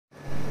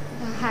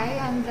Hi,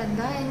 I am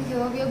Vranda and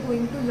here we are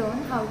going to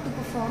learn how to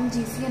perform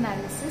GC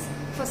analysis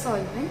for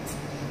solvents.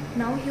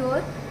 Now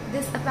here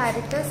this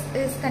apparatus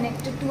is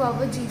connected to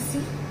our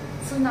GC.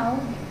 So now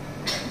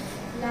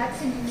Lab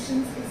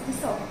Solutions is the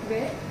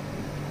software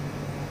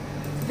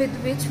with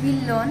which we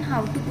will learn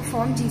how to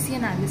perform GC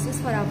analysis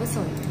for our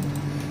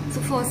solvent.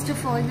 So first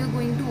of all we are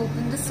going to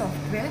open the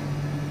software.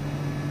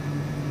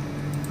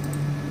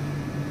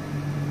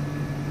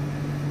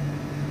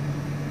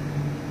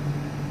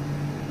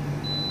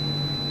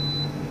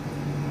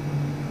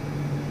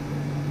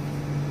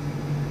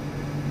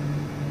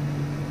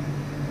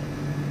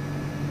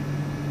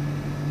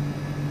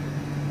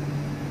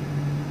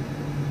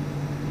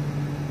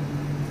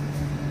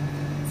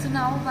 So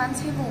now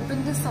once we've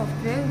opened the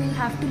software, we'll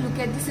have to look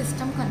at the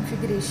system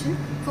configuration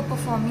for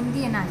performing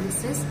the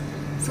analysis.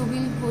 So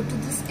we'll go to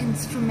this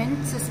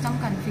instrument system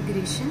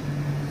configuration.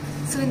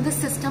 So in the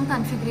system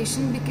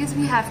configuration, because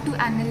we have to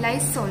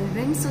analyze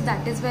solvents, so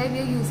that is why we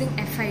are using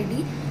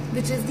FID,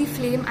 which is the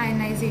flame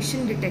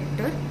ionization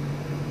detector.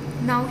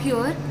 Now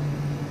here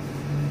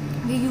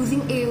we are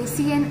using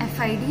AOC and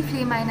FID,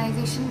 flame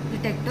ionization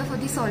detector, for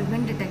the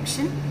solvent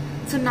detection.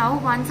 So now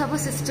once our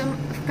system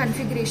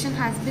configuration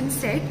has been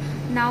set,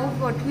 now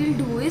what we'll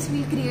do is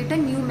we'll create a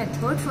new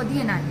method for the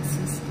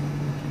analysis.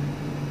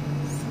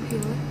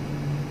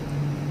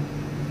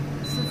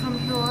 So from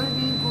here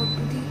we'll go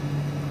to the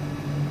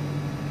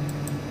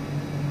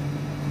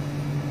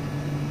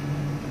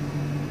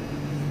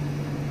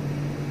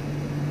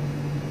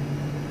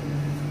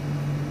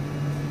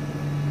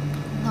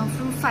now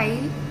from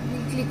file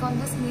we'll click on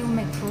this new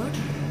method.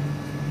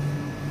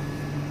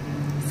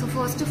 So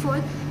first of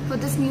all, for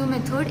this new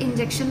method,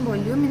 injection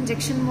volume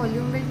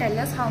will tell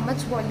us how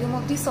much volume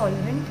of the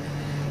solvent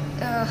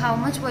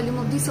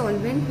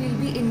we'll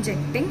be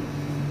injecting.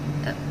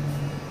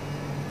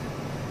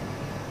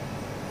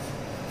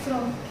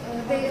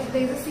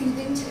 There is a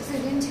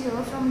syringe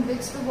here from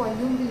which the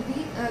volume will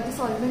be the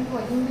solvent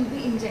volume will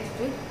be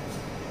injected.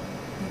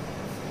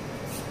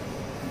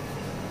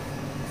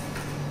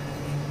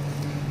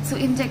 So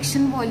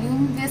injection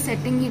volume we are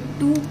setting it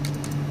to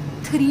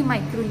 3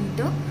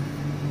 microliter.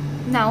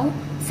 Now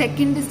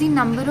second is the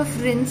number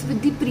of rinse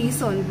with the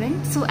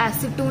pre-solvent. So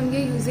acetone we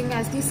are using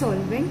as the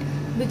solvent,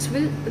 which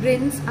will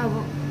rinse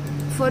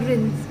for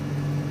rinse.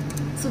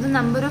 So the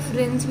number of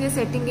rinse we are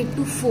setting it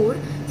to 4.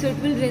 So it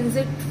will rinse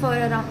it for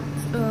around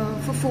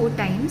for 4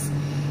 times.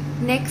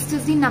 Next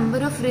is the number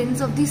of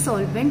rinse of the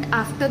solvent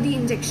after the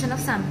injection of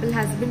sample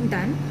has been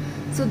done.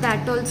 So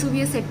that also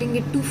we are setting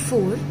it to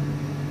 4.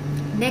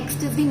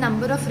 Next is the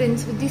number of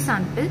rinse with the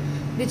sample,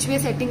 which we are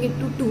setting it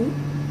to 2.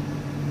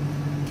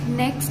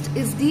 Next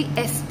is the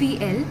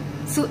SPL.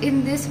 So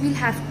in this we'll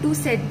have to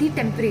set the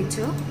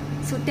temperature.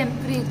 So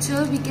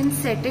temperature we can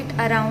set it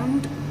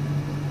around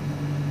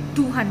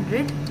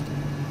 200.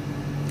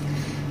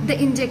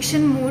 The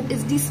injection mode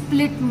is the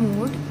split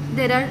mode.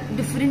 There are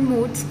different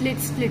modes, split,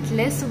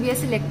 splitless. So we are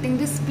selecting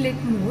the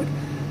split mode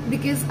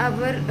because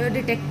our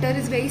detector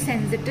is very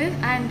sensitive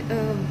and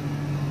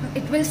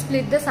it will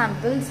split the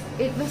samples.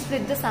 It will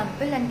split the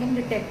sample and can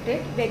detect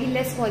it. Very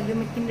less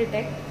volume it can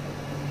detect.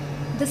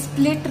 The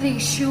split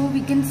ratio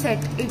we can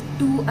set it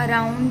to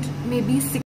around maybe 6.